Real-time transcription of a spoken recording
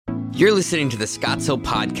You're listening to the Scottsdale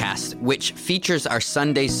Podcast, which features our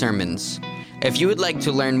Sunday sermons. If you would like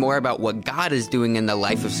to learn more about what God is doing in the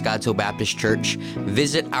life of Scottsdale Baptist Church,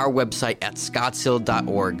 visit our website at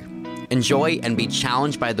scottsdale.org. Enjoy and be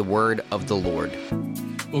challenged by the word of the Lord.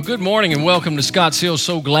 Well, good morning and welcome to Scotts Hill.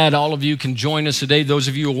 So glad all of you can join us today. Those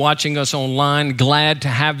of you who are watching us online, glad to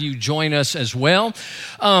have you join us as well.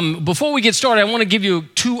 Before we get started, I want to give you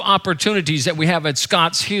two opportunities that we have at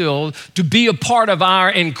Scotts Hill to be a part of our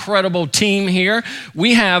incredible team here.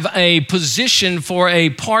 We have a position for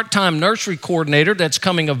a part-time nursery coordinator that's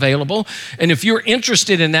coming available. And if you're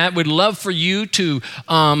interested in that, we'd love for you to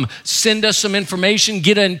send us some information,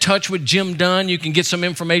 get in touch with Jim Dunn. You can get some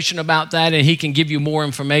information about that and he can give you more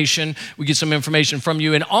information. We get some information from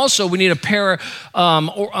you. And also, we need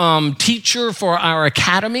a teacher for our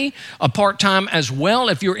academy, a part-time as well.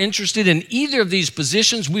 If you're interested in either of these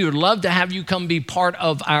positions, we would love to have you come be part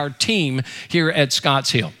of our team here at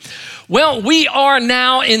Scotts Hill. Well, we are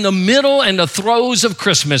now in the middle and the throes of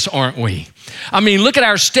Christmas, aren't we? I mean, look at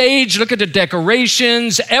our stage, look at the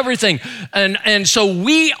decorations, everything. And so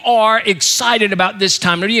we are excited about this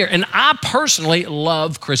time of the year. And I personally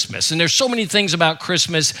love Christmas. And there's so many things about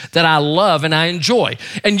Christmas that I love and I enjoy.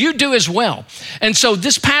 And you do as well. And so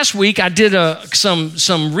this past week, I did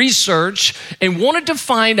some research and wanted to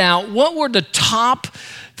find out what were the top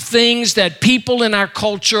things that people in our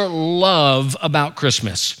culture love about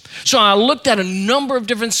Christmas. So I looked at a number of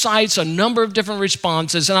different sites, a number of different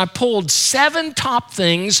responses, and I pulled 7 top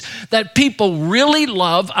things that people really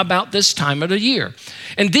love about this time of the year.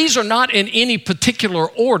 And these are not in any particular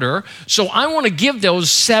order, so I want to give those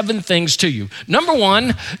 7 things to you. Number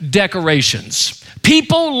 1, decorations.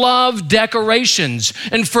 People love decorations.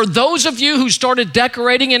 And for those of you who started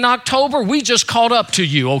decorating in October, we just caught up to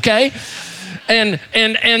you, okay?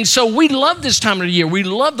 And so we love this time of the year. We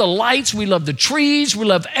love the lights. We love the trees. We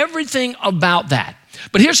love everything about that.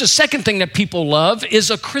 But here's the second thing that people love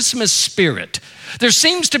is a Christmas spirit. There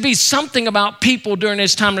seems to be something about people during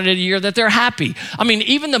this time of the year that they're happy. I mean,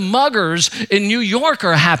 even the muggers in New York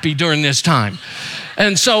are happy during this time.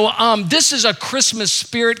 And so this is a Christmas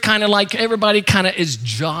spirit, kind of like everybody kind of is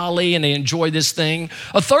jolly and they enjoy this thing.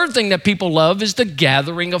 A third thing that people love is the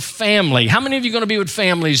gathering of family. How many of you are going to be with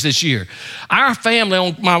families this year? Our family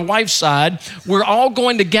on my wife's side, we're all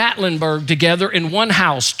going to Gatlinburg together in one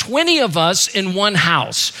house, 20 of us in one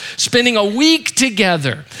house, spending a week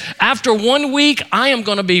together. After 1 week, I am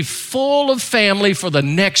going to be full of family for the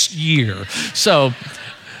next year. So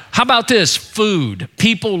how about this? Food.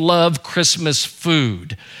 People love Christmas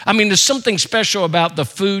food. I mean, there's something special about the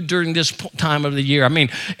food during this time of the year. I mean,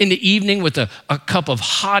 in the evening with a cup of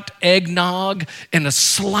hot eggnog and a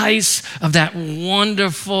slice of that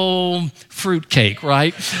wonderful fruitcake,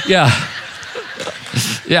 right? Yeah.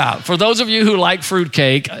 Yeah. For those of you who like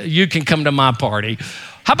fruitcake, you can come to my party.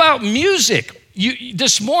 How about music?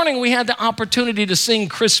 This morning we had the opportunity to sing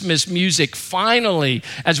Christmas music finally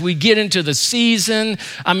as we get into the season.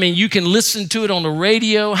 I mean, you can listen to it on the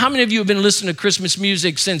radio. How many of you have been listening to Christmas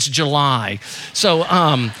music since July? So,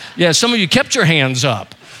 some of you kept your hands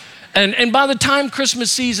up. And by the time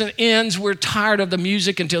Christmas season ends, we're tired of the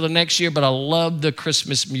music until the next year, but I love the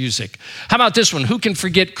Christmas music. How about this one? Who can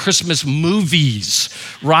forget Christmas movies,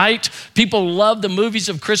 right? People love the movies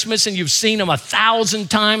of Christmas and you've seen them 1,000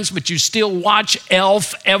 times, but you still watch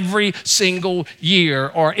Elf every single year,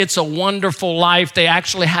 or It's a Wonderful Life. They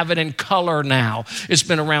actually have it in color now. It's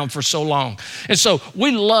been around for so long. And so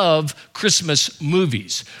we love Christmas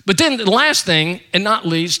movies. But then the last thing, and not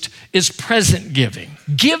least, is present giving.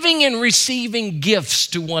 Giving and receiving gifts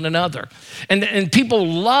to one another. And people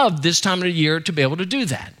love this time of the year to be able to do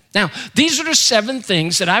that. Now, these are the 7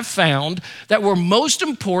 things that I've found that were most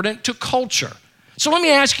important to culture. So let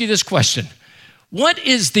me ask you this question. What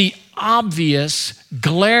is the obvious,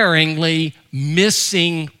 glaringly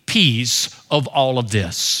missing piece of all of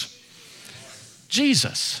this?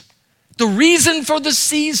 Jesus. The reason for the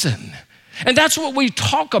season. And that's what we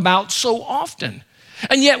talk about so often.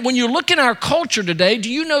 And yet, when you look in our culture today, do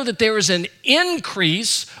you know that there is an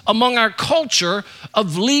increase among our culture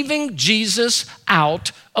of leaving Jesus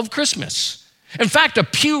out of Christmas? In fact, a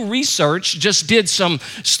Pew Research just did some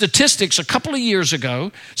statistics a couple of years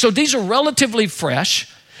ago. So these are relatively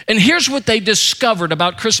fresh. And here's what they discovered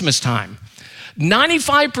about Christmas time.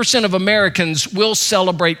 95% of Americans will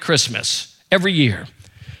celebrate Christmas every year,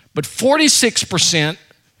 but 46%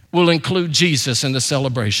 will include Jesus in the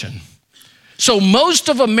celebration. So most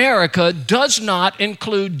of America does not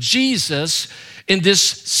include Jesus in this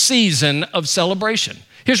season of celebration.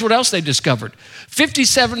 Here's what else they discovered.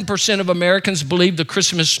 57% of Americans believe the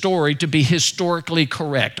Christmas story to be historically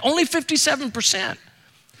correct. Only 57%.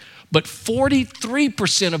 but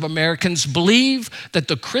 43% of Americans believe that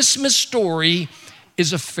the Christmas story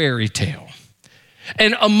is a fairy tale.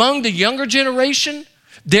 And among the younger generation,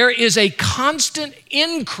 there is a constant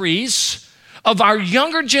increase of our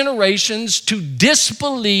younger generations to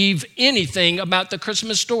disbelieve anything about the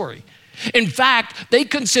Christmas story. In fact, they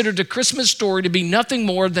consider the Christmas story to be nothing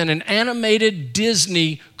more than an animated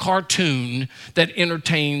Disney cartoon that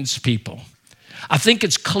entertains people. I think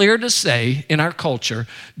it's clear to say in our culture,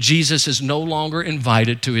 Jesus is no longer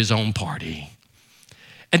invited to his own party.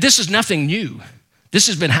 And this is nothing new. This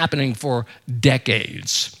has been happening for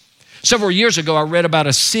decades. Several years ago, I read about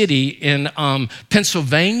a city in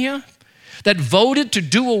Pennsylvania that voted to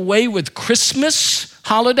do away with Christmas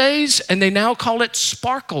holidays, and they now call it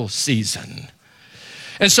sparkle season.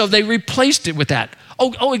 And so they replaced it with that.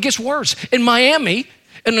 Oh, it gets worse. In Miami,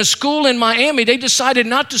 in a school in Miami, they decided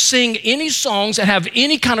not to sing any songs that have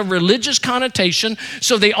any kind of religious connotation,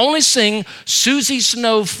 so they only sing Susie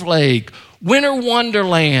Snowflake, Winter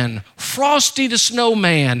Wonderland, Frosty the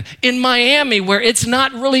Snowman in Miami, where it's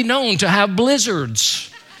not really known to have blizzards.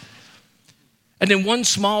 And then one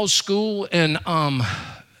small school in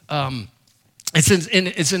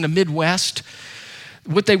it's in the Midwest.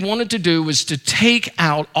 What they wanted to do was to take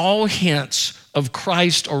out all hints of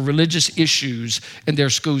Christ or religious issues in their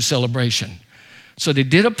school celebration. So they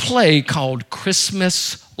did a play called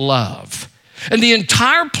Christmas Love. And the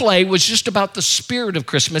entire play was just about the spirit of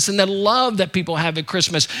Christmas and the love that people have at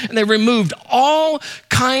Christmas. And they removed all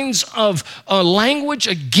kinds of language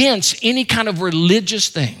against any kind of religious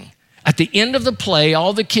thing. At the end of the play,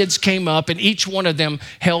 all the kids came up and each one of them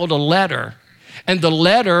held a letter. And the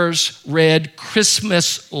letters read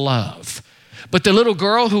Christmas Love. But the little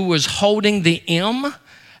girl who was holding the M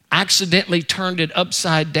accidentally turned it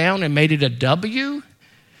upside down and made it a W.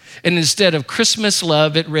 And instead of Christmas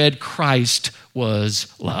Love, it read Christ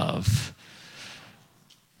was love.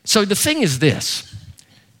 So the thing is this,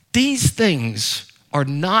 these things are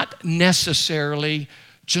not necessarily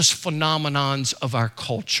just phenomenons of our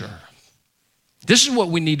culture. This is what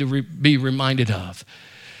we need to be reminded of.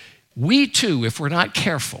 We too, if we're not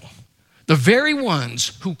careful, the very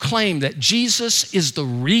ones who claim that Jesus is the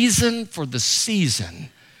reason for the season,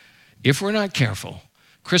 if we're not careful,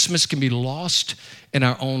 Christmas can be lost in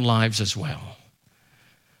our own lives as well.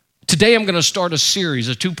 Today I'm going to start a series,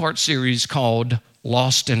 a two-part series called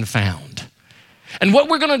Lost and Found. And what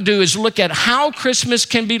we're going to do is look at how Christmas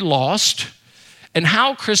can be lost and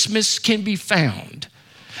how Christmas can be found.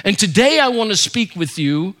 And today I want to speak with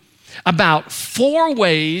you about 4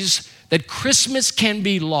 ways that Christmas can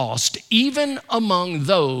be lost, even among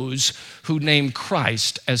those who name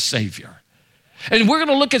Christ as Savior. And we're going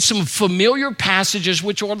to look at some familiar passages,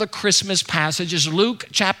 which are the Christmas passages. Luke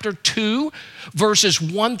chapter 2, verses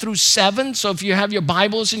 1 through 7. So if you have your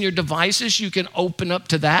Bibles and your devices, you can open up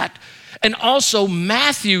to that. And also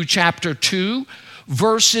Matthew chapter 2,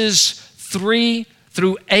 verses 3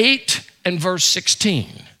 through 8 and verse 16.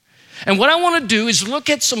 And what I want to do is look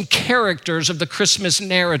at some characters of the Christmas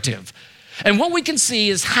narrative. And what we can see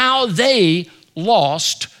is how they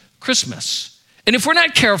lost Christmas. And if we're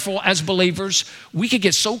not careful as believers, we could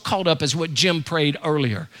get so caught up as what Jim prayed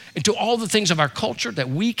earlier into all the things of our culture that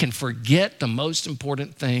we can forget the most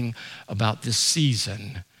important thing about this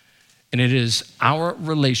season. And it is our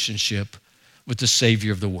relationship with the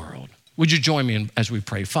Savior of the world. Would you join me as we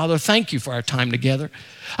pray? Father, thank you for our time together.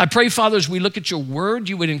 I pray, Father, as we look at your word,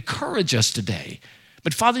 you would encourage us today.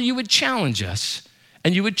 But Father, you would challenge us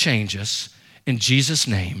and you would change us. In Jesus'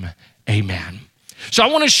 name, amen. So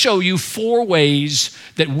I want to show you 4 ways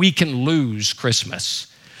that we can lose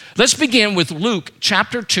Christmas. Let's begin with Luke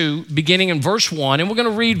chapter 2, beginning in verse 1, and we're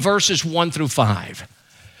going to read verses 1 through 5.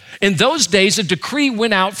 In those days, a decree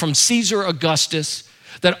went out from Caesar Augustus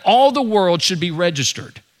that all the world should be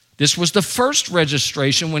registered. This was the first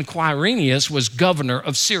registration when Quirinius was governor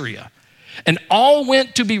of Syria. And all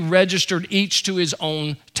went to be registered, each to his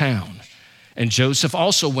own town. And Joseph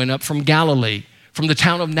also went up from Galilee, from the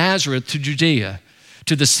town of Nazareth to Judea,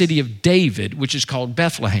 to the city of David, which is called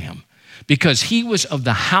Bethlehem, because he was of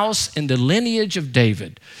the house and the lineage of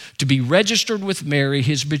David, to be registered with Mary,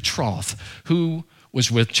 his betrothed, who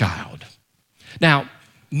was with child. Now,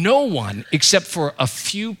 no one except for a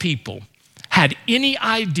few people had any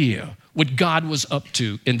idea what God was up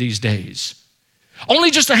to in these days.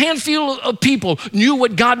 Only just a handful of people knew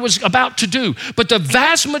what God was about to do. But the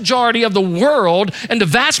vast majority of the world and the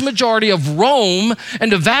vast majority of Rome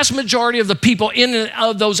and the vast majority of the people in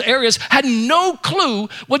those areas had no clue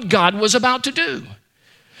what God was about to do.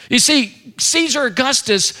 You see, Caesar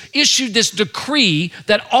Augustus issued this decree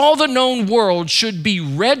that all the known world should be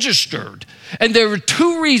registered. And there were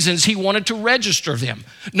two reasons he wanted to register them.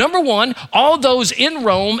 Number one, all those in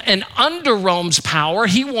Rome and under Rome's power,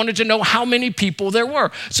 he wanted to know how many people there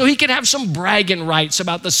were, so he could have some bragging rights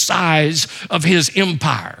about the size of his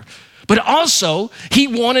empire. But also, he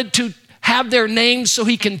wanted to have their names so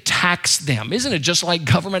he can tax them. Isn't it just like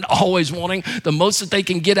government always wanting the most that they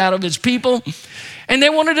can get out of its people? And they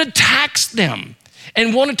wanted to tax them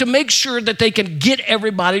and wanted to make sure that they could get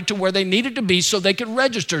everybody to where they needed to be so they could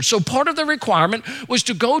register. So part of the requirement was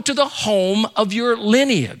to go to the home of your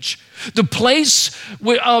lineage, the place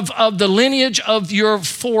of the lineage of your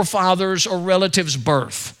forefathers or relatives'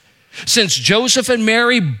 birth. Since Joseph and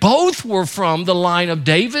Mary both were from the line of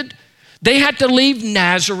David, they had to leave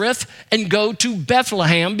Nazareth and go to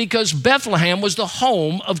Bethlehem because Bethlehem was the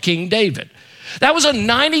home of King David. That was a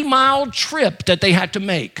 90-mile trip that they had to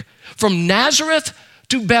make from Nazareth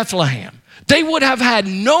to Bethlehem. They would have had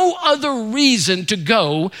no other reason to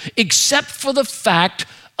go except for the fact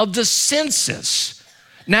of the census.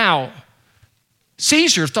 Now,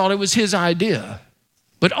 Caesar thought it was his idea,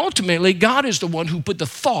 but ultimately God is the one who put the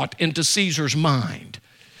thought into Caesar's mind,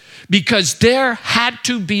 because there had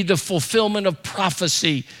to be the fulfillment of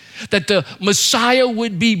prophecy that the Messiah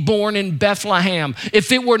would be born in Bethlehem.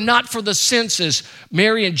 If it were not for the census,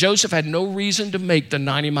 Mary and Joseph had no reason to make the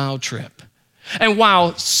 90-mile trip. And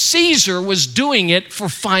while Caesar was doing it for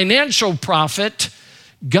financial profit,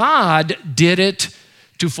 God did it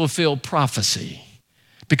to fulfill prophecy.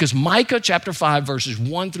 Because Micah chapter 5, verses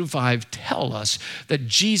 1 through 5 tell us that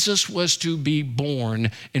Jesus was to be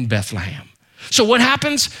born in Bethlehem. So what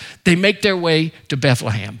happens? They make their way to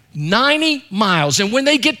Bethlehem, 90 miles. And when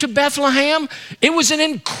they get to Bethlehem, it was an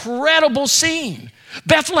incredible scene.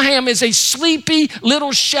 Bethlehem is a sleepy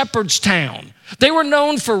little shepherd's town. They were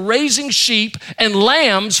known for raising sheep and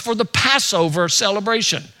lambs for the Passover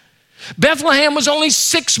celebration. Bethlehem was only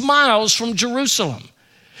 6 miles from Jerusalem.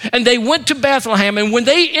 And they went to Bethlehem, and when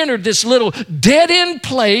they entered this little dead-end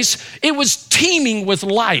place, it was teeming with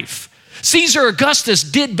life. Caesar Augustus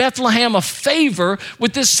did Bethlehem a favor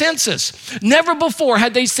with this census. Never before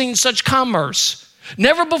had they seen such commerce.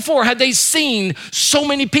 Never before had they seen so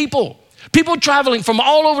many people. People traveling from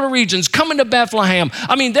all over the regions coming to Bethlehem.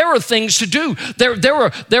 I mean, there were things to do.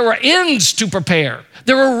 There were inns to prepare.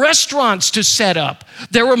 There were restaurants to set up.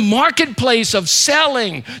 There were marketplace of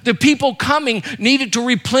selling. The people coming needed to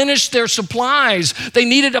replenish their supplies. They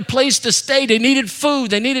needed a place to stay. They needed food.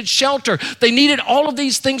 They needed shelter. They needed all of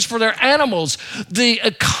these things for their animals. The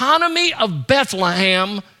economy of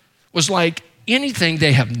Bethlehem was like anything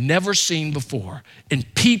they have never seen before.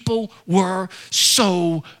 And people were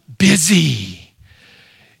so busy.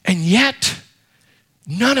 And yet,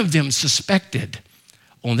 none of them suspected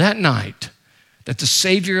on that night that the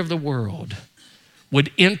Savior of the world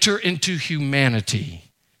would enter into humanity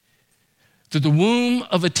through the womb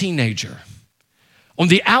of a teenager on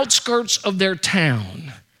the outskirts of their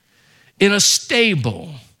town in a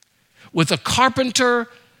stable with a carpenter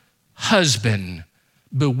husband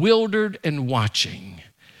bewildered and watching.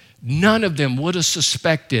 None of them would have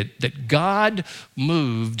suspected that God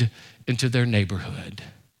moved into their neighborhood.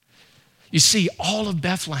 You see, all of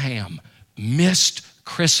Bethlehem missed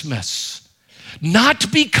Christmas.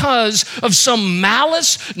 Not because of some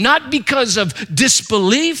malice, not because of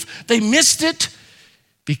disbelief. They missed it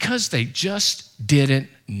because they just didn't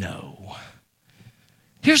know.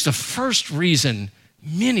 Here's the first reason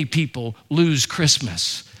many people lose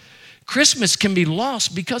Christmas. Christmas can be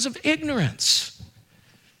lost because of ignorance.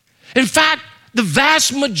 In fact, the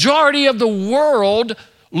vast majority of the world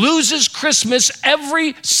loses Christmas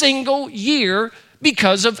every single year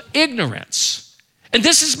because of ignorance. And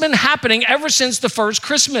this has been happening ever since the first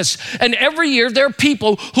Christmas. And every year there are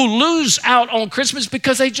people who lose out on Christmas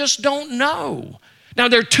because they just don't know. Now,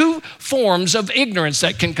 there are two forms of ignorance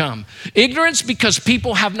that can come. Ignorance because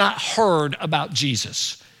people have not heard about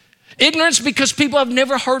Jesus. Ignorance because people have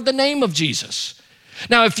never heard the name of Jesus.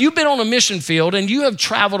 Now, if you've been on a mission field and you have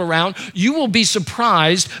traveled around, you will be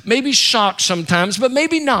surprised, maybe shocked sometimes, but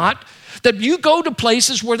maybe not, that you go to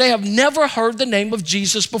places where they have never heard the name of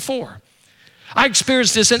Jesus before. I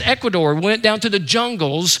experienced this in Ecuador. We went down to the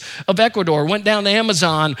jungles of Ecuador, went down the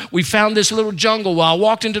Amazon. We found this little jungle. While I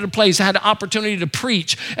walked into the place, I had the opportunity to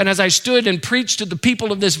preach. And as I stood and preached to the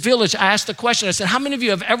people of this village, I asked the question. I said, how many of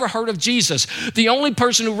you have ever heard of Jesus? The only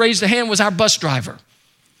person who raised a hand was our bus driver,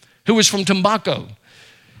 who was from Tumbaco,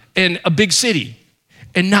 in a big city.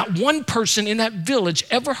 And not one person in that village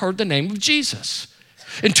ever heard the name of Jesus.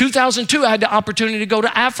 In 2002, I had the opportunity to go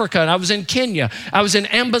to Africa, and I was in Kenya. I was in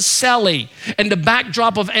Amboseli, and the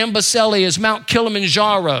backdrop of Amboseli is Mount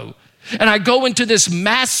Kilimanjaro. And I go into this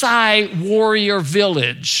Maasai warrior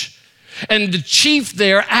village, and the chief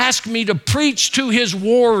there asked me to preach to his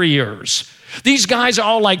warriors. These guys are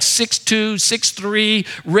all like 6'2", 6'3",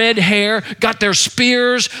 red hair, got their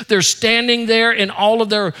spears. They're standing there in all of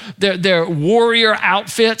their warrior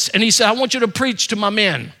outfits. And he said, I want you to preach to my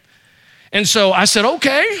men. And so I said,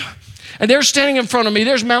 okay. And they're standing in front of me.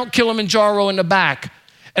 There's Mount Kilimanjaro in the back.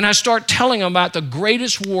 And I start telling them about the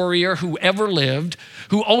greatest warrior who ever lived,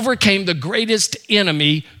 who overcame the greatest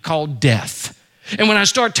enemy called death. And when I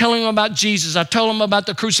start telling them about Jesus, I tell them about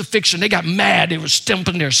the crucifixion. They got mad. They were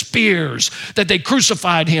stamping their spears that they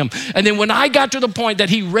crucified him. And then when I got to the point that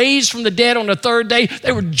he raised from the dead on the third day,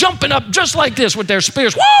 they were jumping up just like this with their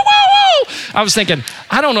spears. Whoa, whoa, whoa. I was thinking,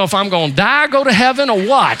 I don't know if I'm going to die, go to heaven, or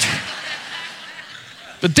what.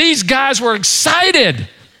 But these guys were excited,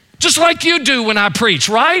 just like you do when I preach,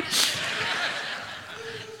 right?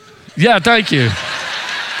 Yeah, thank you.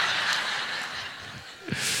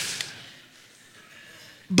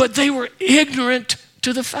 But they were ignorant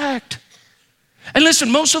to the fact. And listen,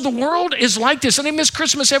 most of the world is like this, and they miss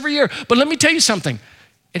Christmas every year. But let me tell you something.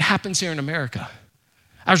 It happens here in America.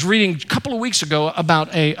 I was reading a couple of weeks ago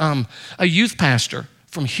about a youth pastor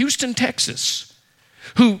from Houston, Texas,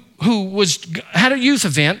 who had a youth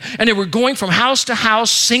event, and they were going from house to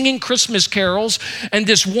house singing Christmas carols, and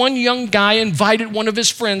this one young guy invited one of his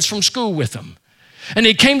friends from school with him. And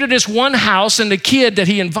they came to this one house, and the kid that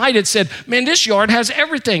he invited said, man, this yard has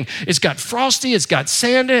everything. It's got Frosty, it's got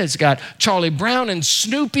Santa, it's got Charlie Brown and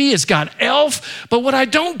Snoopy, it's got Elf. But what I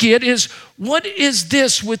don't get is, what is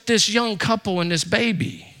this with this young couple and this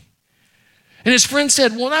baby? And his friend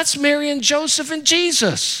said, well, that's Mary and Joseph and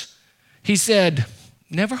Jesus. He said,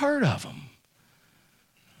 never heard of them.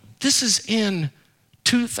 This is in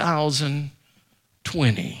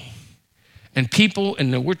 2020. And people,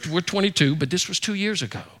 and we're 22, but this was 2 years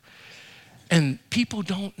ago. And people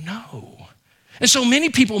don't know. And so many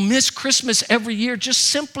people miss Christmas every year just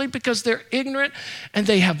simply because they're ignorant and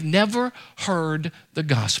they have never heard the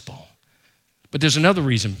gospel. But there's another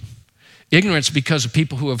reason. Ignorance because of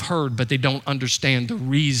people who have heard, but they don't understand the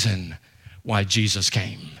reason why Jesus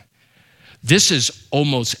came. This is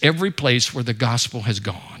almost every place where the gospel has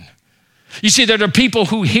gone. You see, there are people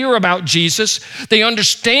who hear about Jesus, they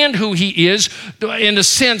understand who he is in a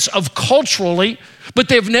sense of culturally, but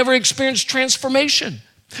they've never experienced transformation.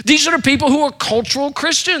 These are the people who are cultural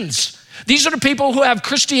Christians. These are the people who have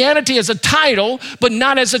Christianity as a title, but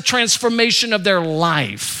not as a transformation of their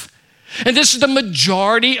life. And this is the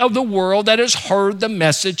majority of the world that has heard the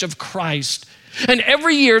message of Christ. And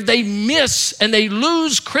every year they miss and they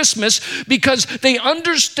lose Christmas because they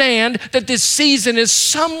understand that this season is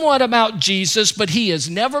somewhat about Jesus, but he has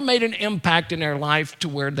never made an impact in their life to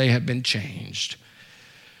where they have been changed.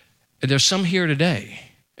 And there's some here today,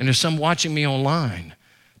 and there's some watching me online,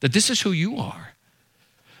 that this is who you are.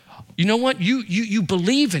 You know what? You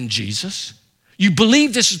believe in Jesus. You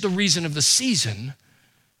believe this is the reason of the season,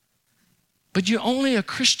 but you're only a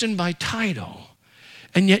Christian by title.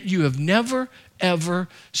 And yet you have never, ever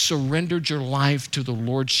surrendered your life to the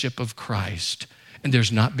lordship of Christ. And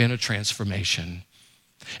there's not been a transformation.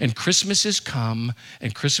 And Christmases come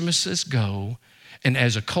and Christmases go. And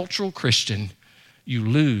as a cultural Christian, you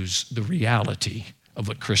lose the reality of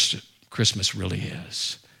what Christmas really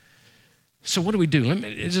is. So what do we do?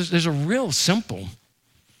 There's a real simple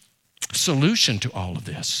solution to all of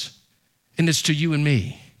this. And it's to you and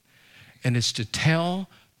me. And it's to tell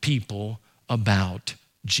people about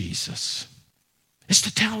Jesus. It's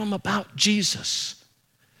to tell them about Jesus.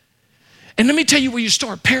 And let me tell you where you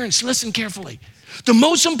start. Parents, listen carefully. The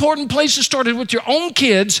most important place to start is with your own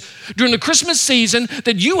kids during the Christmas season,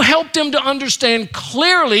 that you help them to understand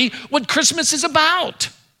clearly what Christmas is about.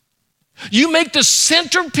 You make the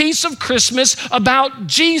centerpiece of Christmas about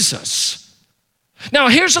Jesus. Now,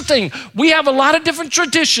 here's the thing. We have a lot of different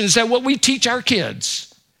traditions that what we teach our kids.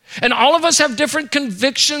 And all of us have different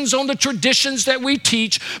convictions on the traditions that we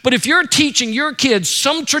teach. But if you're teaching your kids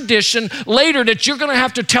some tradition later that you're going to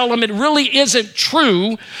have to tell them it really isn't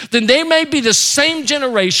true, then they may be the same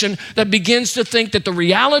generation that begins to think that the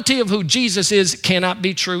reality of who Jesus is cannot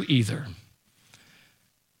be true either.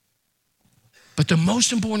 But the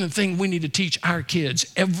most important thing we need to teach our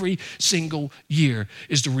kids every single year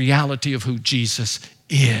is the reality of who Jesus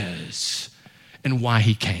is and why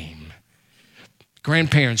he came.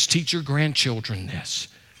 Grandparents, teach your grandchildren this.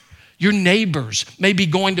 Your neighbors may be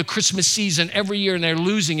going to Christmas season every year and they're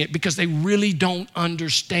losing it because they really don't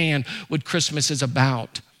understand what Christmas is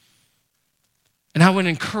about. And And I would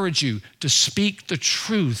encourage you to speak the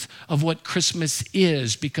truth of what Christmas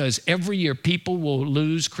is, because every year people will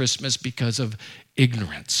lose Christmas because of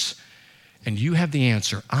ignorance. And you have the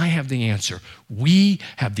answer. I have the answer. We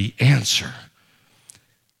have the answer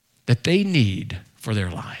that they need for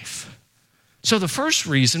their life. So the first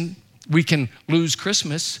reason we can lose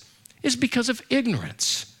Christmas is because of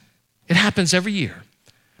ignorance. It happens every year.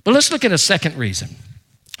 But let's look at a second reason.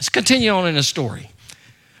 Let's continue on in the story.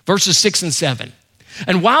 Verses 6 and 7.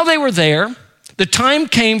 And while they were there, the time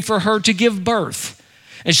came for her to give birth.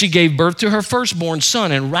 And she gave birth to her firstborn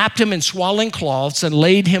son and wrapped him in swaddling cloths and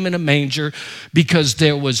laid him in a manger because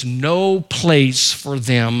there was no place for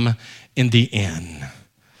them in the inn.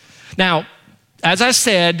 Now, as I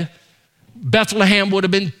said, Bethlehem would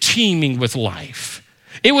have been teeming with life.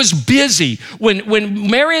 It was busy. When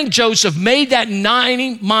Mary and Joseph made that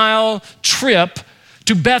 90-mile trip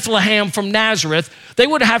to Bethlehem from Nazareth, they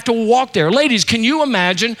would have to walk there. Ladies, can you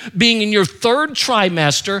imagine being in your third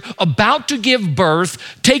trimester, about to give birth,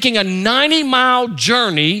 taking a 90-mile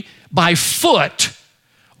journey by foot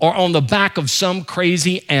or on the back of some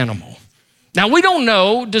crazy animal? Now, we don't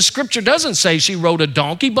know. The scripture doesn't say she rode a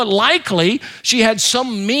donkey, but likely she had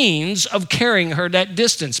some means of carrying her that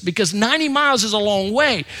distance, because 90 miles is a long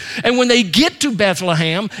way. And when they get to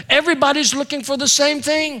Bethlehem, everybody's looking for the same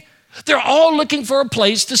thing. They're all looking for a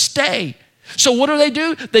place to stay. So what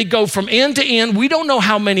do? They go from inn to inn. We don't know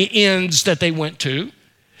how many inns that they went to.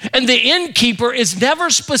 And the innkeeper is never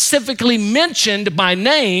specifically mentioned by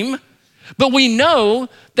name, but we know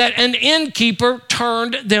that an innkeeper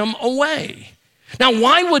turned them away. Now,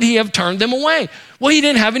 why would he have turned them away? Well, he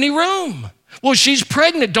didn't have any room. Well, she's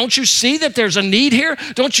pregnant. Don't you see that there's a need here?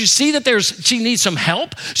 Don't you see that she needs some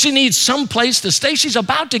help? She needs some place to stay. She's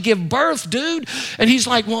about to give birth, dude. And he's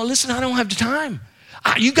like, well, listen, I don't have the time.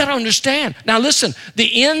 You got to understand. Now, listen, the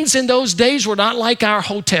inns in those days were not like our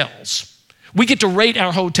hotels. We get to rate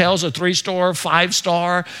our hotels a 3-star,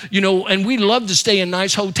 5-star, and we love to stay in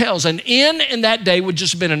nice hotels. An inn in that day would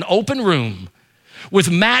just have been an open room with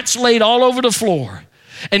mats laid all over the floor.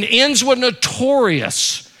 And inns were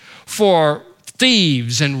notorious for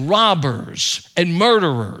thieves and robbers and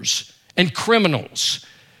murderers and criminals.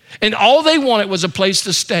 And all they wanted was a place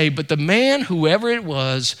to stay. But the man, whoever it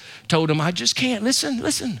was, told him, I just can't.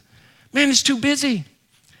 Listen. Man, it's too busy.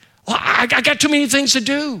 Well, I got too many things to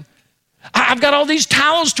do. I've got all these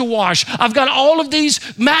towels to wash. I've got all of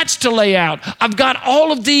these mats to lay out. I've got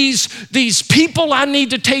all of these people I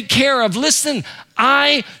need to take care of. Listen,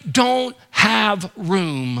 I don't have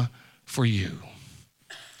room for you.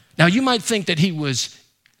 Now, you might think that he was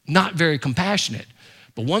not very compassionate,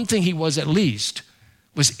 but one thing he was at least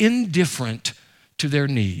was indifferent to their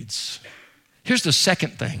needs. Here's the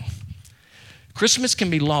second thing. Christmas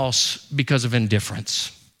can be lost because of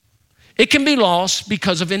indifference. It can be lost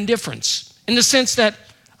because of indifference, in the sense that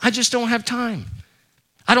I just don't have time.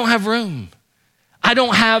 I don't have room. I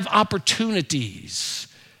don't have opportunities.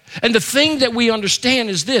 And the thing that we understand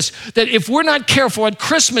is this, that if we're not careful at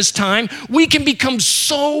Christmas time, we can become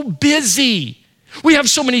so busy. We have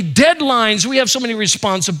so many deadlines. We have so many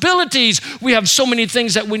responsibilities. We have so many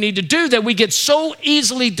things that we need to do that we get so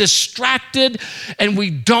easily distracted, and we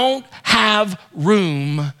don't have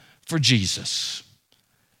room for Jesus.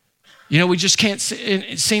 We just can't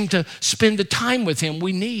seem to spend the time with him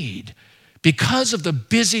we need because of the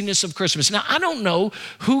busyness of Christmas. Now, I don't know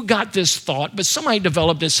who got this thought, but somebody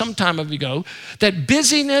developed this some time ago, that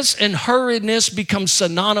busyness and hurriedness become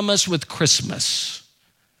synonymous with Christmas.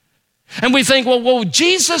 And we think, well,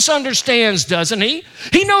 Jesus understands, doesn't he?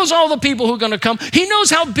 He knows all the people who are going to come. He knows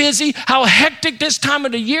how busy, how hectic this time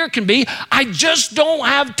of the year can be. I just don't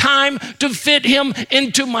have time to fit him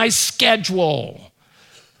into my schedule.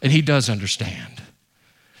 And he does understand.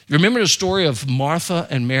 You remember the story of Martha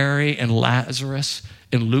and Mary and Lazarus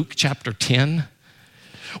in Luke chapter 10?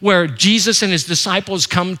 Where Jesus and his disciples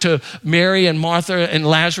come to Mary and Martha and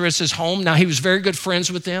Lazarus' home. Now, he was very good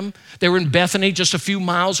friends with them. They were in Bethany, just a few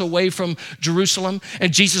miles away from Jerusalem,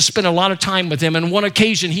 and Jesus spent a lot of time with them. And one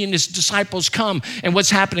occasion, he and his disciples come, and what's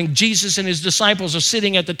happening? Jesus and his disciples are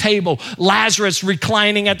sitting at the table, Lazarus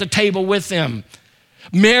reclining at the table with them.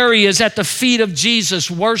 Mary is at the feet of Jesus,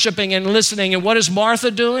 worshiping and listening, and what is Martha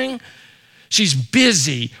doing? She's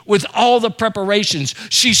busy with all the preparations.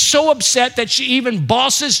 She's so upset that she even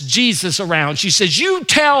bosses Jesus around. She says, you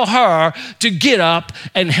tell her to get up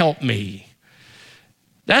and help me.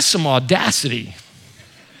 That's some audacity.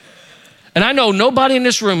 And I know nobody in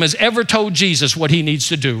this room has ever told Jesus what he needs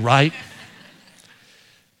to do, right?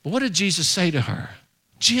 But what did Jesus say to her?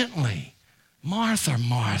 Gently, Martha,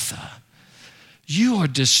 Martha, you are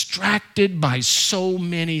distracted by so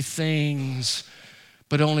many things.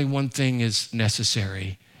 but only one thing is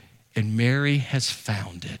necessary, and Mary has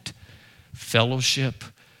found it: fellowship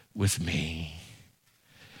with me.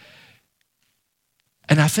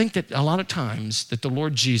 And I think that a lot of times that the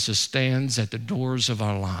Lord Jesus stands at the doors of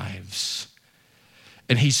our lives,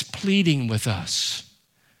 and he's pleading with us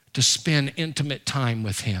to spend intimate time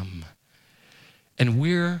with him. And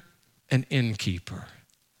we're an innkeeper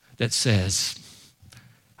that says,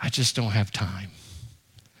 I just don't have time.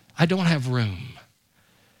 I don't have room.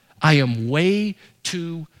 I am way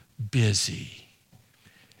too busy.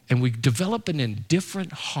 And we develop an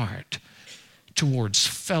indifferent heart towards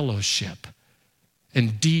fellowship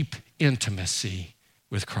and deep intimacy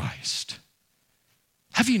with Christ.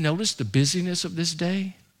 Have you noticed the busyness of this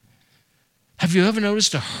day? Have you ever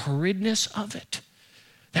noticed the hurriedness of it?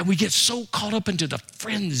 That we get so caught up into the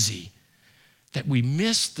frenzy that we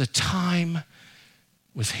miss the time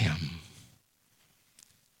with him.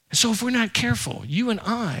 And so if we're not careful, you and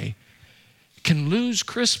I can lose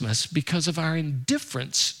Christmas because of our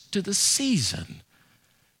indifference to the season,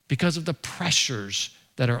 because of the pressures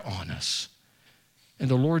that are on us. And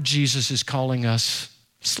the Lord Jesus is calling us,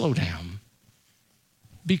 slow down,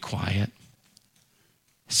 be quiet,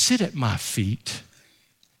 sit at my feet.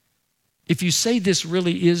 If you say this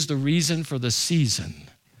really is the reason for the season,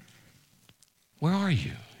 where are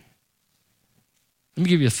you? Let me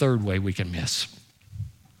give you a third way we can miss.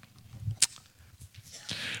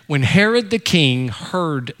 When Herod the king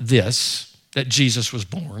heard this, that Jesus was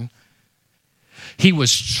born, he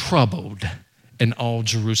was troubled, and all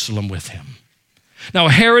Jerusalem with him. Now,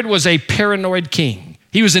 Herod was a paranoid king.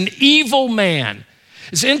 He was an evil man.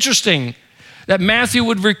 It's interesting that Matthew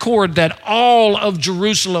would record that all of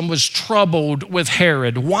Jerusalem was troubled with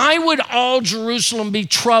Herod. Why would all Jerusalem be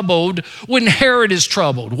troubled when Herod is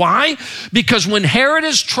troubled? Why? Because when Herod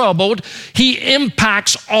is troubled, he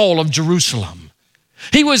impacts all of Jerusalem.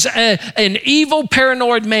 He was an evil,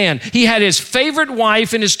 paranoid man. He had his favorite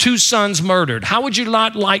wife and his 2 sons murdered. How would you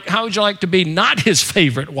like to be not his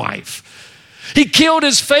favorite wife? He killed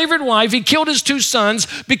his favorite wife. He killed his 2 sons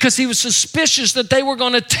because he was suspicious that they were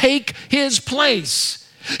going to take his place.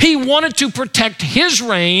 He wanted to protect his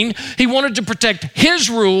reign. He wanted to protect his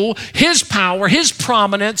rule, his power, his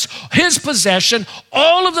prominence, his possession,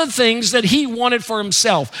 all of the things that he wanted for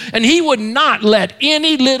himself. And he would not let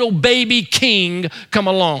any little baby king come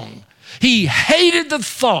along. He hated the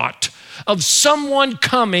thought of someone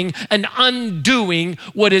coming and undoing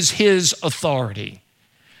what is his authority.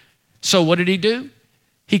 So what did he do?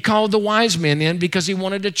 He called the wise men in because he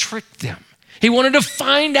wanted to trick them. He wanted to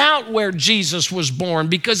find out where Jesus was born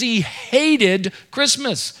because he hated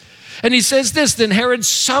Christmas. And he says this, then Herod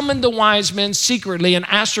summoned the wise men secretly and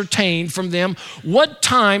ascertained from them what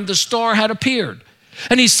time the star had appeared.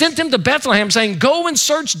 And he sent them to Bethlehem saying, go and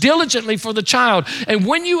search diligently for the child. And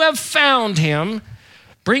when you have found him,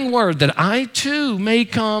 bring word that I too may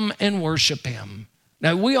come and worship him.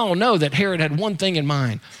 Now we all know that Herod had one thing in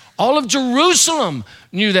mind. All of Jerusalem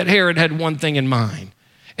knew that Herod had one thing in mind.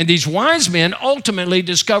 And these wise men ultimately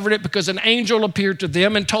discovered it because an angel appeared to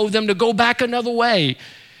them and told them to go back another way.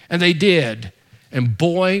 And they did. And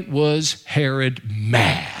boy, was Herod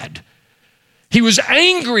mad. He was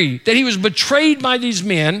angry that he was betrayed by these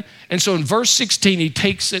men. And so in verse 16, he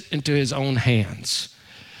takes it into his own hands.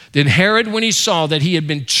 Then Herod, when he saw that he had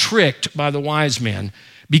been tricked by the wise men,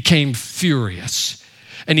 became furious.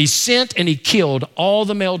 And he sent and he killed all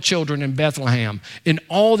the male children in Bethlehem, in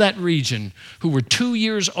all that region, who were 2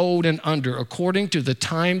 years old and under, according to the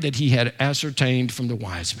time that he had ascertained from the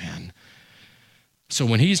wise men. So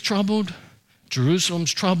when he's troubled,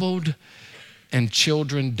 Jerusalem's troubled, and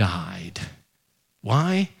children died.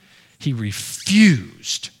 Why? He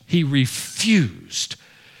refused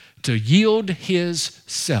to yield his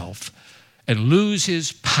self and lose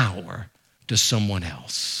his power to someone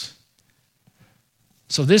else.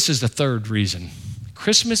 So this is the third reason.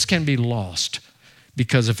 Christmas can be lost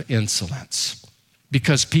because of insolence,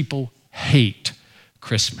 because people hate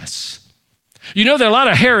Christmas. You know, there are a lot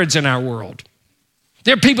of Herods in our world.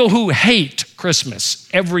 There are people who hate Christmas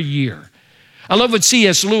every year. I love what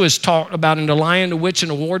C.S. Lewis talked about in The Lion, the Witch,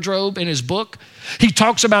 and the Wardrobe in his book. He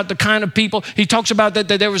talks about the kind of people, he talks about that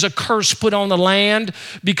there was a curse put on the land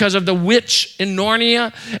because of the witch in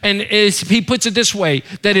Narnia. And he puts it this way,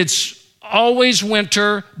 that it's always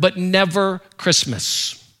winter, but never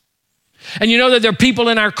Christmas. And you know that there are people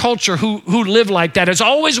in our culture who live like that. It's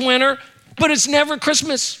always winter, but it's never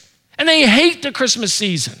Christmas. And they hate the Christmas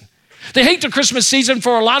season. They hate the Christmas season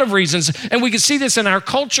for a lot of reasons, and we can see this in our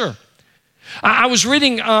culture. I was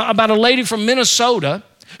reading about a lady from Minnesota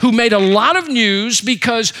who made a lot of news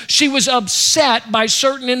because she was upset by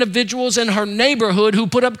certain individuals in her neighborhood who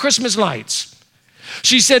put up Christmas lights.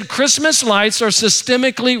 She said Christmas lights are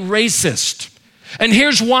systemically racist. And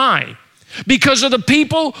here's why. Because of the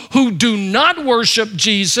people who do not worship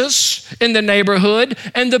Jesus in the neighborhood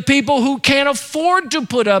and the people who can't afford to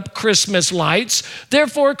put up Christmas lights.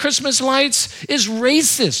 Therefore, Christmas lights is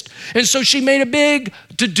racist. And so she made a big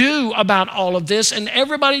to-do about all of this, and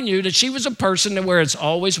everybody knew that she was a person where it's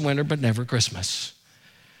always winter but never Christmas.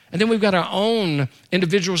 And then we've got our own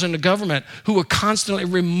individuals in the government who are constantly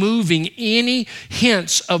removing any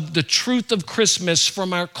hints of the truth of Christmas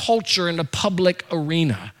from our culture in the public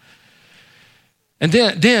arena. And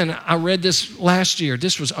then I read this last year.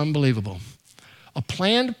 This was unbelievable. A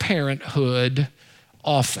Planned Parenthood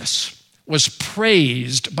office was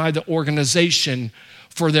praised by the organization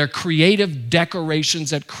for their creative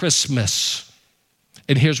decorations at Christmas.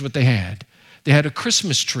 And here's what they had. They had a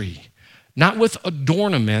Christmas tree, not with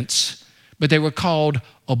adornments, but they were called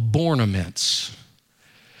abornaments.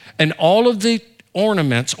 And all of the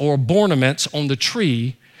ornaments or abornaments on the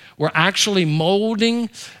tree were actually molding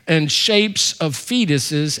and shapes of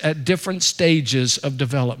fetuses at different stages of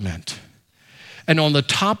development. And on the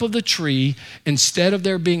top of the tree, instead of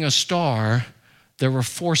there being a star, there were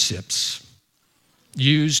forceps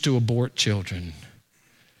used to abort children.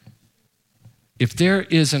 If there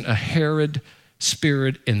isn't a Herod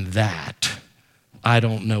spirit in that, I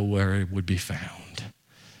don't know where it would be found.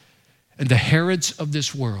 And the Herods of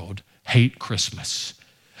this world hate Christmas.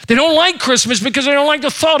 They don't like Christmas because they don't like the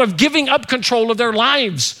thought of giving up control of their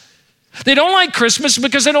lives. They don't like Christmas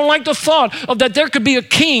because they don't like the thought of that there could be a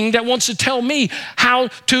king that wants to tell me how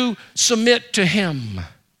to submit to him.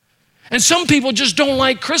 And some people just don't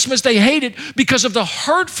like Christmas. They hate it because of the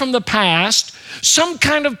hurt from the past, some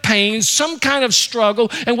kind of pain, some kind of struggle.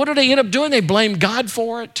 And what do they end up doing? They blame God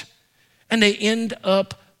for it. And they end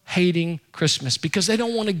up hating Christmas because they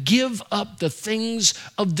don't want to give up the things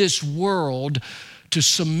of this world to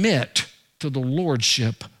submit to the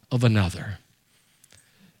lordship of another.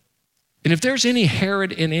 And if there's any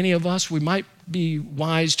Herod in any of us, we might be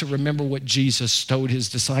wise to remember what Jesus told his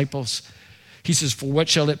disciples. He says, "For what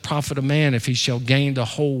shall it profit a man if he shall gain the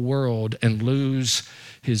whole world and lose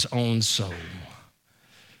his own soul?"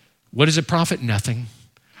 What does it profit? Nothing.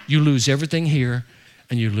 You lose everything here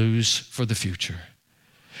and you lose for the future.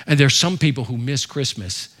 And there's some people who miss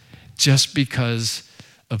Christmas just because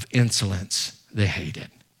of insolence. They hate it.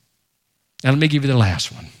 Now let me give you the last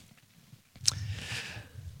one.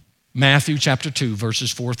 Matthew chapter 2, verses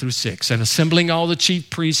 4 through 6. And assembling all the chief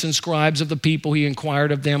priests and scribes of the people, he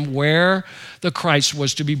inquired of them where the Christ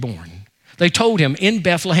was to be born. They told him, "In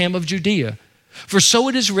Bethlehem of Judea. For so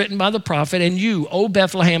it is written by the prophet, and you, O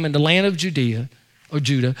Bethlehem, in the land of Judea, or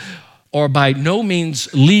Judah, are by no means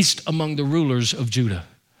least among the rulers of Judah.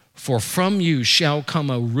 For from you shall come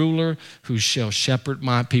a ruler who shall shepherd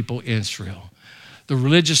my people Israel." The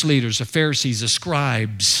religious leaders, the Pharisees, the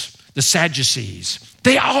scribes, the Sadducees,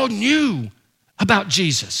 they all knew about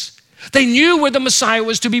Jesus. They knew where the Messiah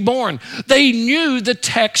was to be born. They knew the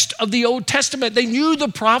text of the Old Testament. They knew the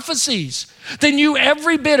prophecies. They knew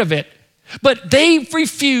every bit of it. But they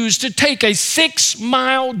refused to take a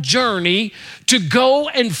 6-mile journey to go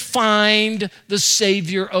and find the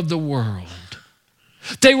Savior of the world.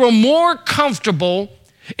 They were more comfortable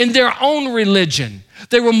in their own religion.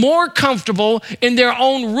 They were more comfortable in their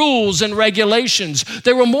own rules and regulations.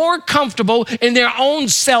 They were more comfortable in their own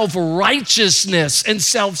self-righteousness and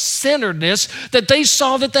self-centeredness that they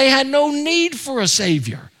saw that they had no need for a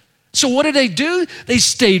Savior. So what did they do? They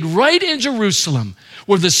stayed right in Jerusalem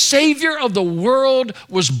where the Savior of the world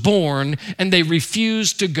was born, and they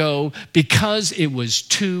refused to go because it was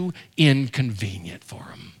too inconvenient for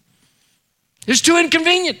them. It's too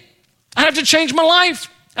inconvenient. I have to change my life.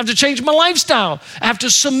 I have to change my lifestyle. I have to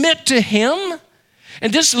submit to him.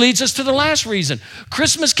 And this leads us to the last reason.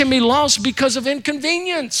 Christmas can be lost because of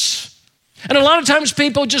inconvenience. And a lot of times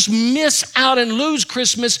people just miss out and lose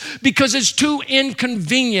Christmas because it's too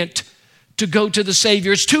inconvenient to go to the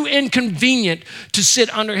Savior. It's too inconvenient to sit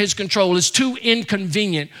under his control. It's too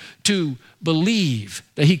inconvenient to believe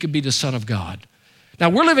that he could be the Son of God. Now,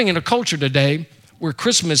 we're living in a culture today where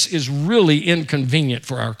Christmas is really inconvenient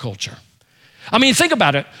for our culture. I mean, think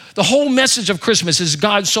about it. The whole message of Christmas is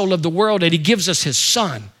God so loved the world that he gives us his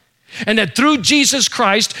Son. And that through Jesus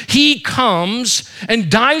Christ, he comes and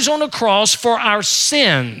dies on a cross for our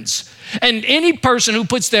sins. And any person who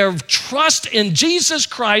puts their trust in Jesus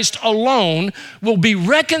Christ alone will be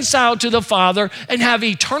reconciled to the Father and have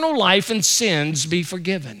eternal life and sins be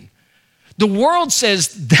forgiven. The world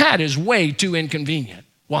says that is way too inconvenient.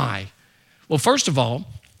 Why? Well, first of all,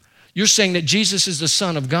 You're saying that Jesus is the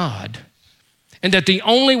Son of God and that the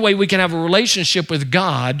only way we can have a relationship with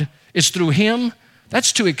God is through him.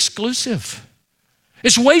 That's too exclusive.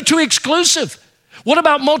 It's way too exclusive. What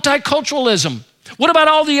about multiculturalism? What about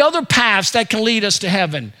all the other paths that can lead us to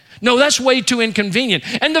heaven? No, that's way too inconvenient.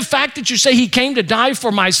 And the fact that you say he came to die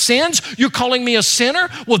for my sins, you're calling me a sinner?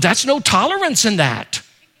 Well, that's no tolerance in that.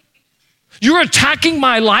 You're attacking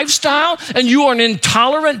my lifestyle and you are an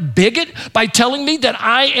intolerant bigot by telling me that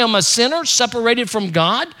I am a sinner separated from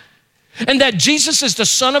God and that Jesus is the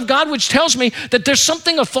Son of God, which tells me that there's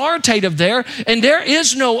something authoritative there, and there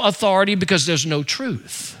is no authority because there's no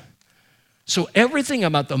truth. So everything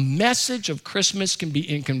about the message of Christmas can be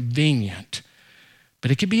inconvenient,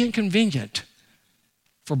 but it can be inconvenient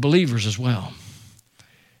for believers as well.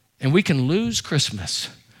 And we can lose Christmas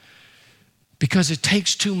because it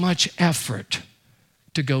takes too much effort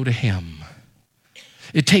to go to him.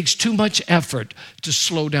 It takes too much effort to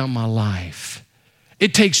slow down my life.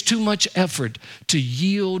 It takes too much effort to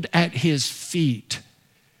yield at his feet.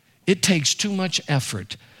 It takes too much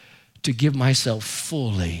effort to give myself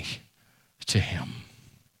fully to him.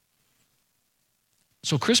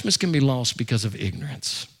 So Christmas can be lost because of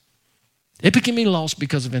ignorance. It can be lost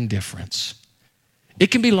because of indifference. It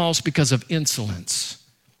can be lost because of insolence.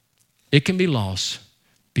 It can be lost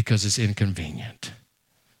because it's inconvenient.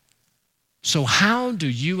 So how do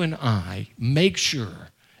you and I make sure,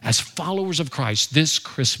 as followers of Christ this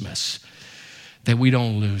Christmas, that we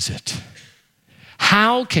don't lose it?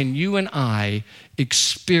 How can you and I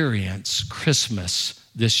experience Christmas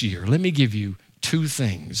this year? Let me give you two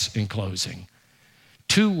things in closing.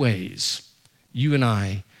 Two ways you and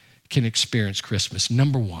I can experience Christmas.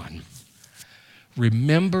 Number one,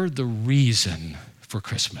 remember the reason for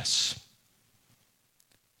Christmas.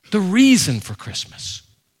 The reason for Christmas.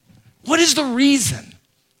 What is the reason?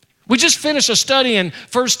 We just finished a study in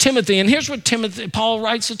 1 Timothy, and here's what Paul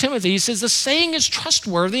writes to Timothy. He says, the saying is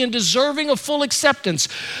trustworthy and deserving of full acceptance,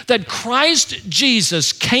 that Christ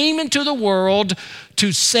Jesus came into the world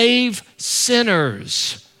to save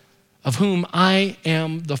sinners, of whom I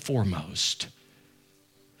am the foremost.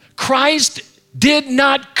 Christ did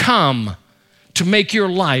not come to make your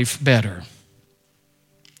life better.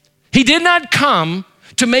 He did not come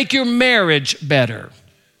to make your marriage better.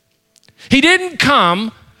 He didn't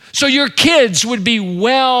come so your kids would be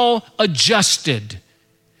well adjusted.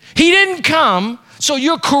 He didn't come so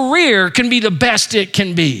your career can be the best it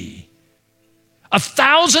can be.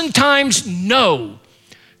 1,000 times no.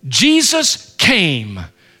 Jesus came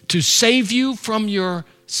to save you from your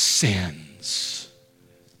sins.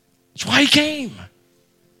 That's why he came.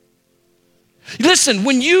 Listen,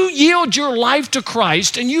 when you yield your life to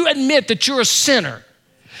Christ and you admit that you're a sinner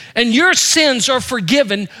and your sins are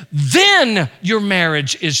forgiven, then your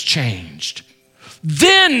marriage is changed.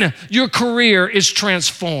 Then your career is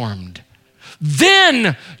transformed.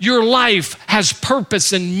 Then your life has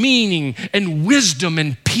purpose and meaning and wisdom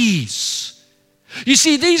and peace. You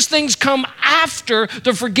see, these things come after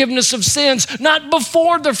the forgiveness of sins, not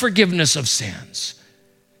before the forgiveness of sins.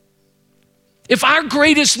 If our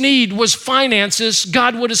greatest need was finances,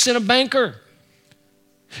 God would have sent a banker.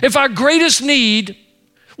 If our greatest need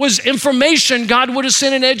was information, God would have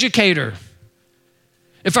sent an educator.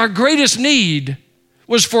 If our greatest need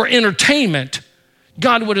was for entertainment,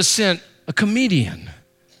 God would have sent a comedian.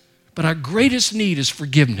 But our greatest need is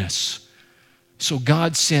forgiveness. So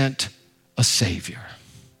God sent a Savior.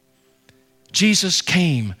 Jesus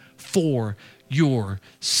came for your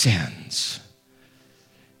sins.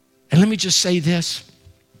 And let me just say this,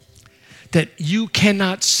 that you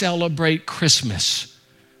cannot celebrate Christmas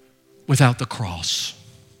without the cross.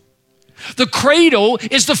 The cradle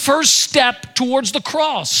is the first step towards the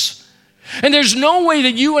cross. And there's no way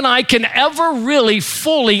that you and I can ever really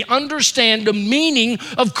fully understand the meaning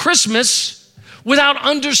of Christmas without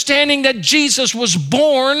understanding that Jesus was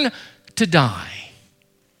born to die.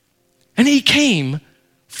 And he came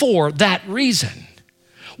for that reason.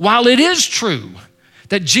 While it is true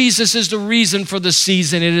that Jesus is the reason for the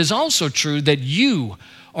season, it is also true that you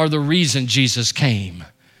are the reason Jesus came.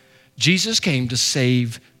 Jesus came to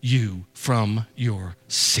save you from your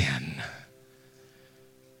sin.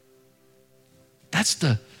 That's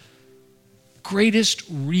the greatest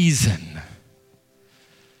reason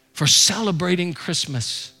for celebrating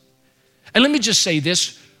Christmas. And let me just say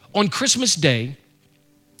this, on Christmas Day,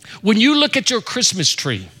 when you look at your Christmas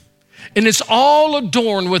tree, and it's all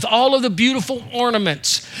adorned with all of the beautiful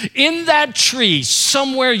ornaments, in that tree,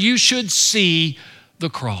 somewhere you should see the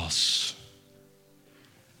cross.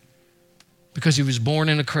 Because he was born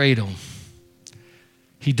in a cradle.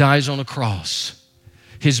 He dies on a cross.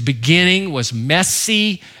 His beginning was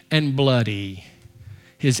messy and bloody.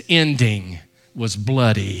 His ending was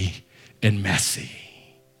bloody and messy.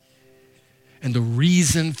 And the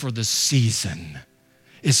reason for the season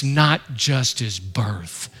is not just his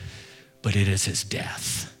birth, but it is his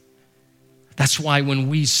death. That's why when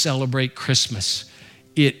we celebrate Christmas,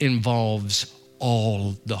 it involves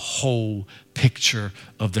the whole picture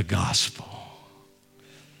of the gospel.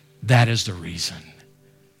 That is the reason.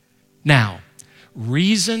 Now,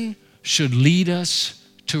 reason should lead us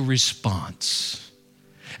to response.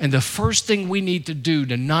 And the first thing we need to do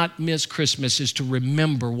to not miss Christmas is to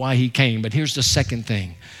remember why he came. But here's the second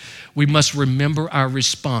thing. We must remember our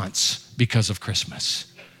response because of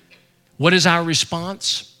Christmas. What is our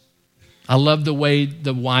response? I love the way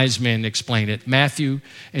the wise men explain it. Matthew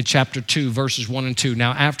in chapter 2, verses 1 and 2.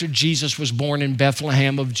 Now, after Jesus was born in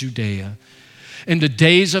Bethlehem of Judea, in the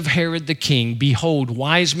days of Herod the king, behold,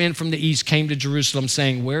 wise men from the east came to Jerusalem,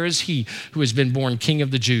 saying, where is he who has been born King of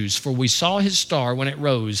the Jews? For we saw his star when it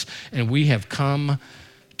rose, and we have come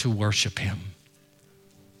to worship him.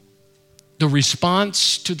 The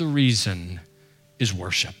response to the reason is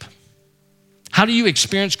worship. How do you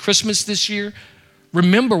experience Christmas this year?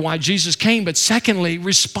 Remember why Jesus came, but secondly,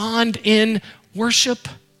 respond in worship.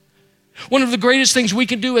 One of the greatest things we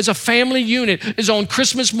can do as a family unit is on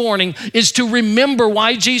Christmas morning is to remember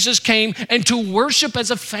why Jesus came and to worship as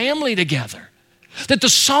a family together. That the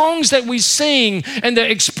songs that we sing and the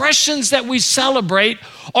expressions that we celebrate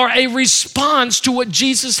are a response to what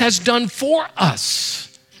Jesus has done for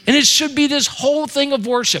us. And it should be this whole thing of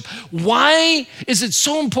worship. Why is it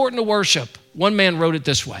so important to worship? One man wrote it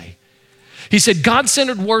this way. He said,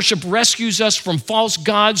 God-centered worship rescues us from false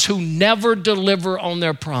gods who never deliver on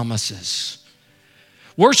their promises.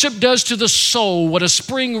 Worship does to the soul what a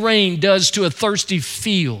spring rain does to a thirsty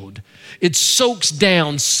field. It soaks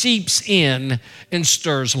down, seeps in, and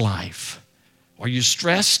stirs life. Are you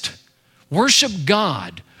stressed? Worship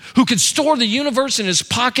God, who can store the universe in his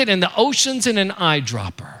pocket and the oceans in an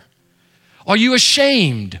eyedropper. Are you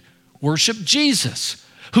ashamed? Worship Jesus,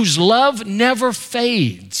 whose love never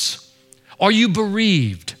fades. Are you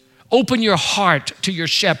bereaved? Open your heart to your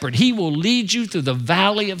shepherd. He will lead you through the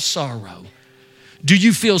valley of sorrow. Do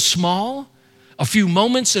you feel small? A few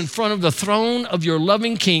moments in front of the throne of your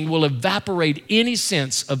loving King will evaporate any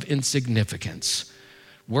sense of insignificance.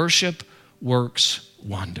 Worship works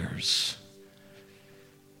wonders.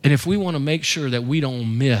 And if we want to make sure that we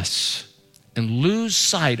don't miss and lose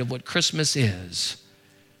sight of what Christmas is,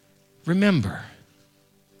 remember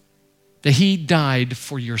that he died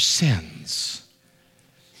for your sins,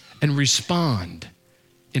 and respond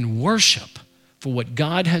in worship for what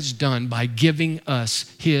God has done by giving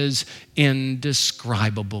us his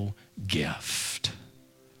indescribable gift.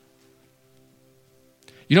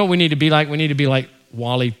 You know what we need to be like? We need to be like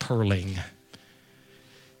Wally Perling.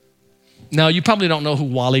 Now, you probably don't know who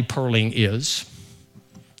Wally Perling is.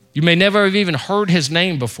 You may never have even heard his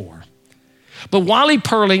name before. But Wally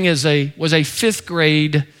Perling was a fifth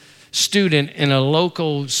grade student in a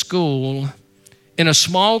local school in a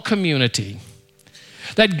small community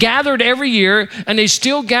that gathered every year, and they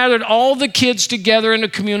still gathered all the kids together in a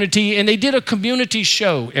community, and they did a community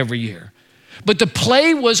show every year. But the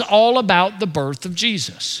play was all about the birth of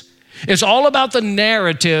Jesus. It's all about the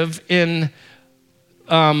narrative in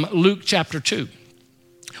Luke chapter 2.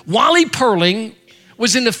 Wally Perling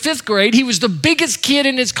was in the fifth grade. He was the biggest kid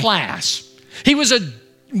in his class. He was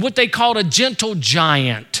what they called a gentle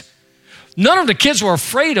giant. None of the kids were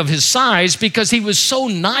afraid of his size because he was so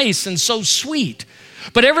nice and so sweet.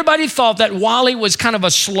 But everybody thought that Wally was kind of a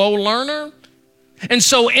slow learner. And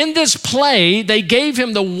so in this play, they gave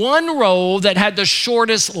him the one role that had the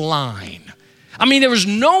shortest line. I mean, there was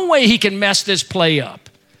no way he could mess this play up.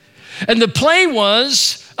 And the play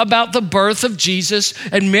was about the birth of Jesus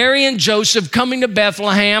and Mary and Joseph coming to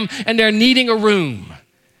Bethlehem, and they're needing a room.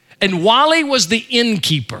 And Wally was the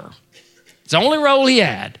innkeeper. It's the only role he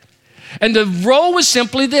had. And the role was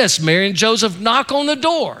simply this: Mary and Joseph knock on the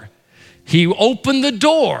door. He opened the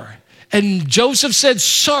door, and Joseph said,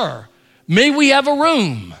 "Sir, may we have a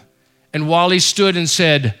room?" And Wally stood and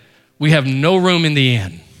said, "We have no room in the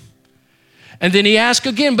inn." And then he asked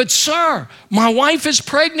again, "But sir, my wife is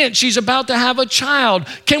pregnant. She's about to have a child.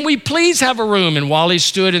 Can we please have a room?" And Wally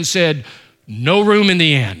stood and said, "No room in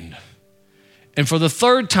the inn." And for the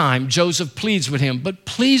third time, Joseph pleads with him, "But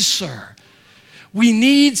please, sir, we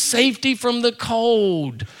need safety from the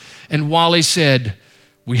cold." And Wally said,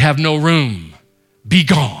 "We have no room. Be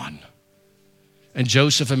gone." And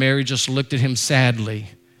Joseph and Mary just looked at him sadly.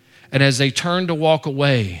 And as they turned to walk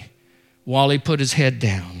away, Wally put his head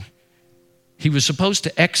down. He was supposed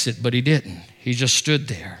to exit, but he didn't. He just stood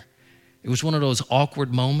there. It was one of those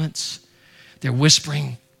awkward moments. They're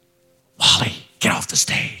whispering, Wally, get off the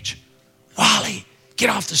stage. Wally,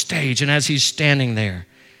 get off the stage. And as he's standing there,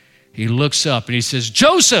 he looks up and he says,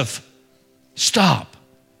 Joseph, stop.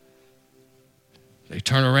 They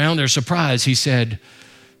turn around, they're surprised. He said,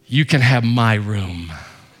 you can have my room.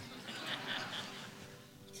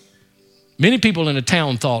 Many people in the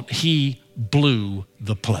town thought he blew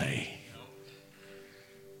the play.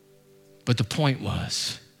 But the point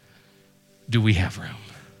was, do we have room?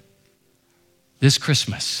 This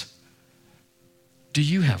Christmas, do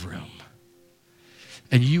you have room?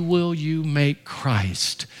 And will you make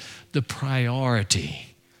Christ the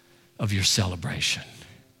priority of your celebration?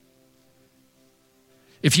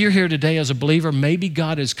 If you're here today as a believer, maybe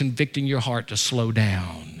God is convicting your heart to slow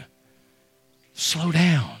down. Slow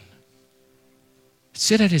down.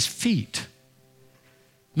 Sit at his feet.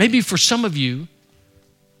 Maybe for some of you,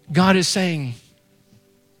 God is saying,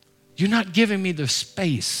 you're not giving me the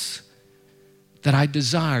space that I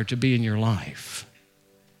desire to be in your life.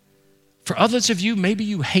 For others of you, maybe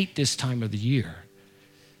you hate this time of the year.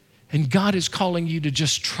 And God is calling you to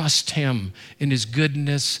just trust him in his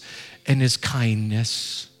goodness and his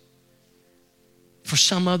kindness. For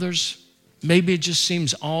some others, maybe it just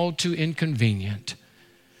seems all too inconvenient.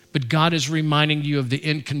 But God is reminding you of the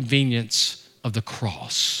inconvenience of the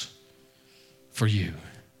cross for you.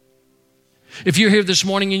 If you're here this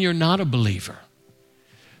morning and you're not a believer,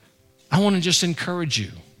 I want to just encourage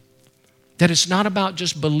you that it's not about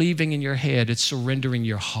just believing in your head, it's surrendering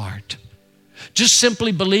your heart. Just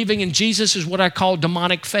simply believing in Jesus is what I call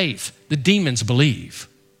demonic faith. The demons believe.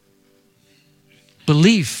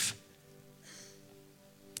 Belief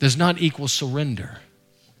does not equal surrender.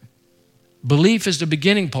 Belief is the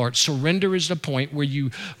beginning part. Surrender is the point where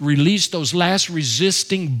you release those last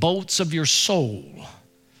resisting bolts of your soul,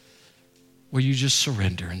 where you just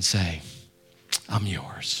surrender and say, I'm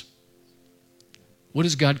yours. What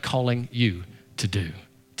is God calling you to do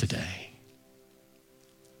today?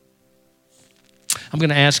 I'm going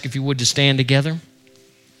to ask if you would to stand together.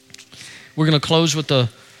 We're going to close with a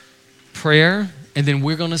prayer, and then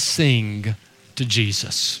we're going to sing to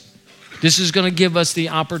Jesus. This is going to give us the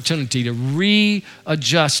opportunity to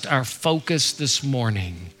readjust our focus this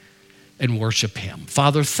morning and worship him.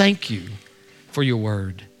 Father, thank you for your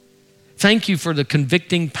word. Thank you for the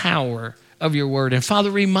convicting power of your word. And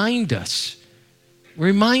Father, remind us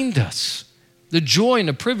the joy and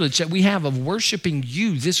the privilege that we have of worshiping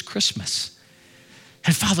you this Christmas.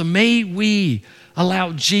 And Father, may we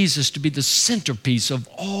allow Jesus to be the centerpiece of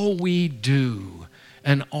all we do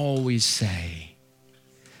and all we say.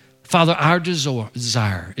 Father, our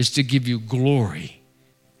desire is to give you glory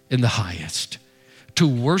in the highest, to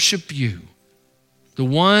worship you, the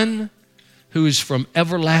one who is from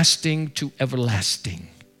everlasting to everlasting.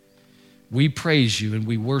 We praise you and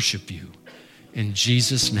we worship you. In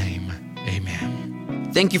Jesus' name, amen.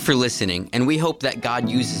 Thank you for listening, and we hope that God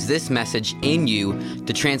uses this message in you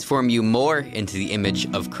to transform you more into the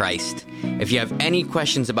image of Christ. If you have any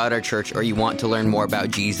questions about our church or you want to learn more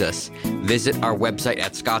about Jesus, visit our website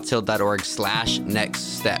at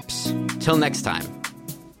scottshill.org/nextsteps. Till next time.